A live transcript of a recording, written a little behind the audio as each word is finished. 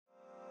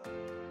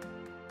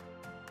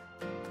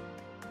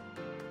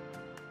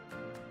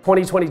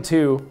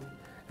2022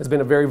 has been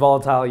a very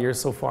volatile year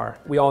so far.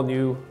 We all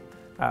knew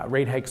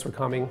rate hikes were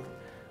coming.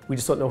 We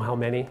just don't know how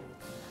many.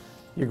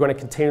 You're going to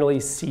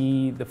continually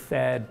see the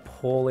Fed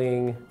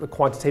pulling the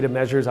quantitative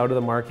measures out of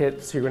the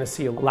market, so you're going to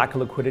see a lack of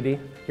liquidity.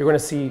 You're going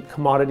to see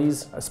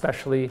commodities,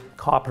 especially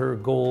copper,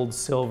 gold,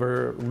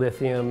 silver,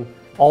 lithium,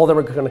 all of them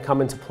are going to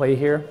come into play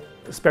here,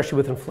 especially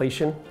with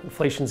inflation.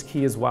 Inflation's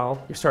key as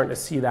well. You're starting to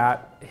see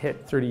that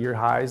hit 30-year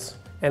highs.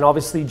 And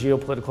obviously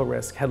geopolitical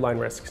risk, headline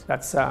risks.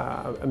 That's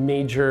a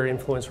major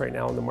influence right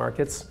now in the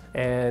markets,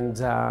 and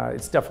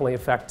it's definitely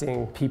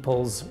affecting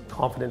people's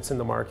confidence in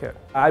the market.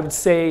 I would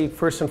say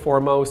first and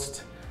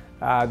foremost,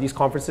 these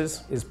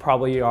conferences is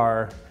probably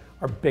our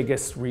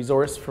biggest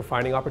resource for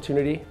finding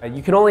opportunity.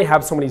 You can only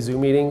have so many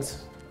Zoom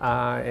meetings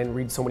and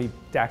read so many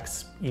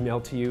decks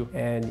emailed to you,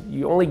 and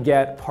you only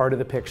get part of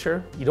the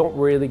picture. You don't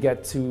really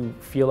get to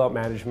feel out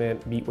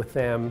management, meet with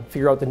them,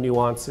 figure out the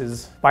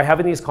nuances. By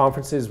having these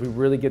conferences, we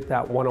really get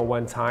that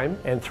one-on-one time,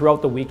 and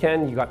throughout the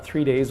weekend, you got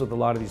 3 days with a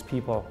lot of these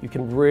people. You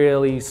can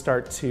really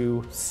start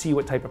to see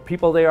what type of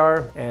people they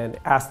are and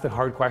ask the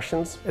hard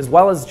questions, as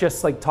well as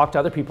just like talk to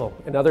other people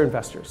and other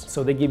investors.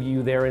 So they give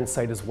you their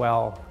insight as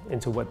well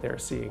into what they're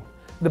seeing.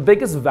 The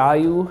biggest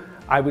value,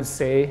 I would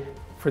say,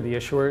 for the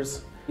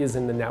issuers is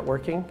in the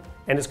networking,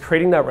 and it's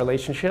creating that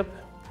relationship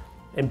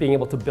and being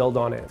able to build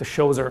on it. The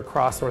shows are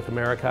across North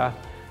America,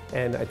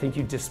 and I think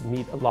you just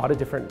meet a lot of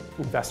different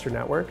investor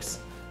networks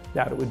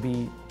that it would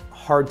be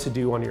hard to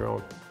do on your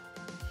own.